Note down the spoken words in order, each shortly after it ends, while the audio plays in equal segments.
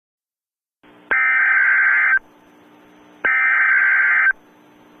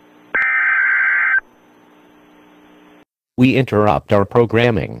We interrupt our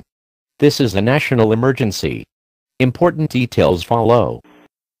programming. This is a national emergency. Important details follow.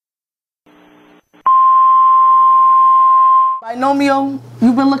 Binomial,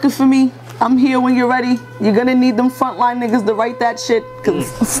 you've been looking for me. I'm here when you're ready. You're gonna need them frontline niggas to write that shit, cause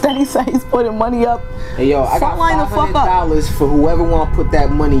Steady said he's putting money up. Hey yo, I got $500 for whoever want to put that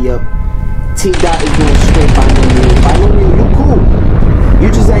money up. T-Dot is doing straight Binomial. Binomial, you cool.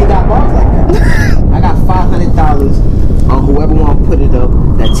 You just ain't got bars like that. I got $500 on whoever want to put it up.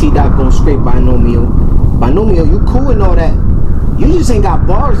 That T-Dot going straight Binomial. Binomial, you cool and all that. You just ain't got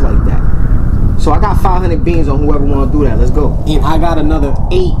bars like that. So I got 500 beans on whoever want to do that. Let's go. And I got another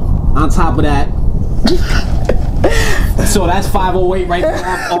 8 on top of that. So that's 508 right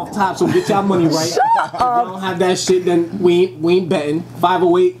there off top. So get y'all money right. If you don't have that shit, then we ain't betting.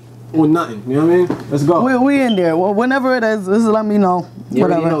 508 or nothing. You know what I mean? Let's go. We in there. Well, whenever it is, just let me know. You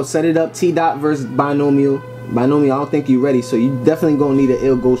Whatever. already know. Set it up. T-Dot versus Binomial. Binomial, I don't think you ready. So you definitely gonna need an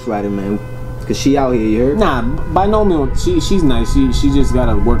ill Ghost Rider, man. Cause she out here, you heard? Nah, Binomial, she's nice. She just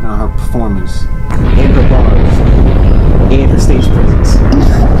gotta work on her performance. And her bars. And her stage presence.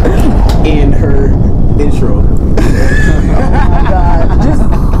 And her intro. Oh my God. Just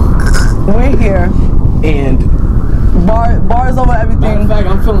we're here. And bars over everything. Matter of fact,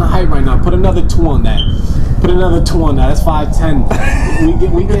 I'm feeling hype right now. Put another 2 on that. Put another 2 on that. That's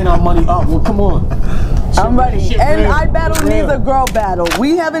 510. we getting our money up. Well, come on. I'm ready. And I battle needs a girl battle.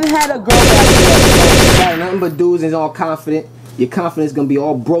 We haven't had a girl battle yet. nothing but dudes is all confident. Your confidence gonna be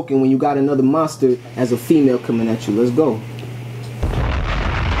all broken when you got another monster as a female coming at you. Let's go.